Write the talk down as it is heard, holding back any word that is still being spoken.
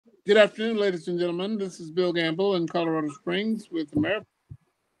Good afternoon, ladies and gentlemen. This is Bill Gamble in Colorado Springs with America.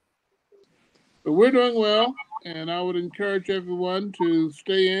 But we're doing well, and I would encourage everyone to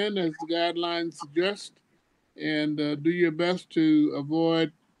stay in as the guidelines suggest and do your best to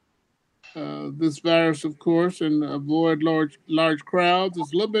avoid this virus, of course, and avoid large crowds.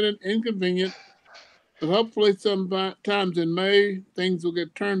 It's a little bit inconvenient, but hopefully, sometimes in May, things will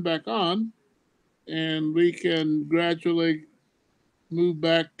get turned back on and we can gradually move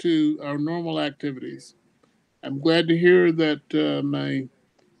back to our normal activities. I'm glad to hear that my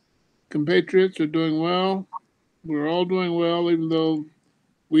compatriots are doing well. We're all doing well, even though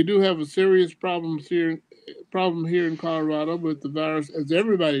we do have a serious problem here in Colorado with the virus, as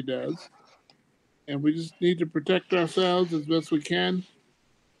everybody does, and we just need to protect ourselves as best we can,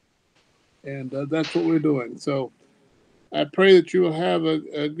 and that's what we're doing. So I pray that you will have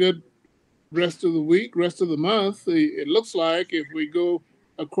a good rest of the week, rest of the month. It looks like if we go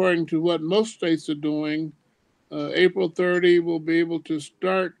according to what most states are doing, April 30 we'll be able to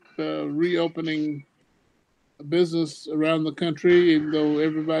start reopening business around the country, even though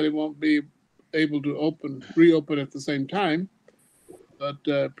everybody won't be able to reopen at the same time. But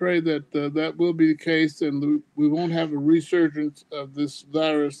pray that that will be the case, and we won't have a resurgence of this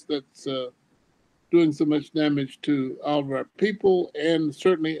virus that's doing so much damage to all of our people and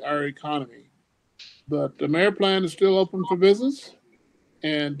certainly our economy. But the Mayor Plan is still open for business,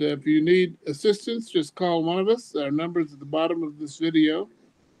 and if you need assistance, just call one of us. Our number is at the bottom of this video.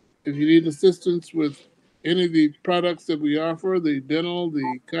 If you need assistance with any of the products that we offer, the dental,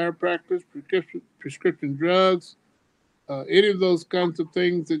 the chiropractors, prescription drugs, any of those kinds of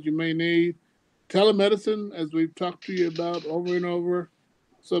things that you may need, telemedicine, as we've talked to you about over and over,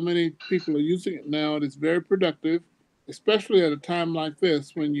 so many people are using it now, and it's very productive, especially at a time like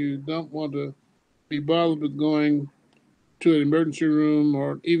this when you don't want to be bothered with going to an emergency room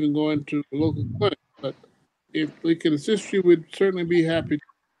or even going to a local clinic. But if we can assist you, we'd certainly be happy.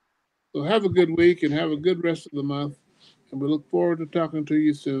 So have a good week and have a good rest of the month. And we look forward to talking to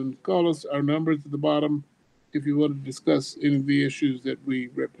you soon. Call us, our numbers at the bottom, if you want to discuss any of the issues that we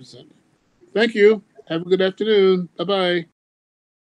represent. Thank you. Have a good afternoon. Bye bye.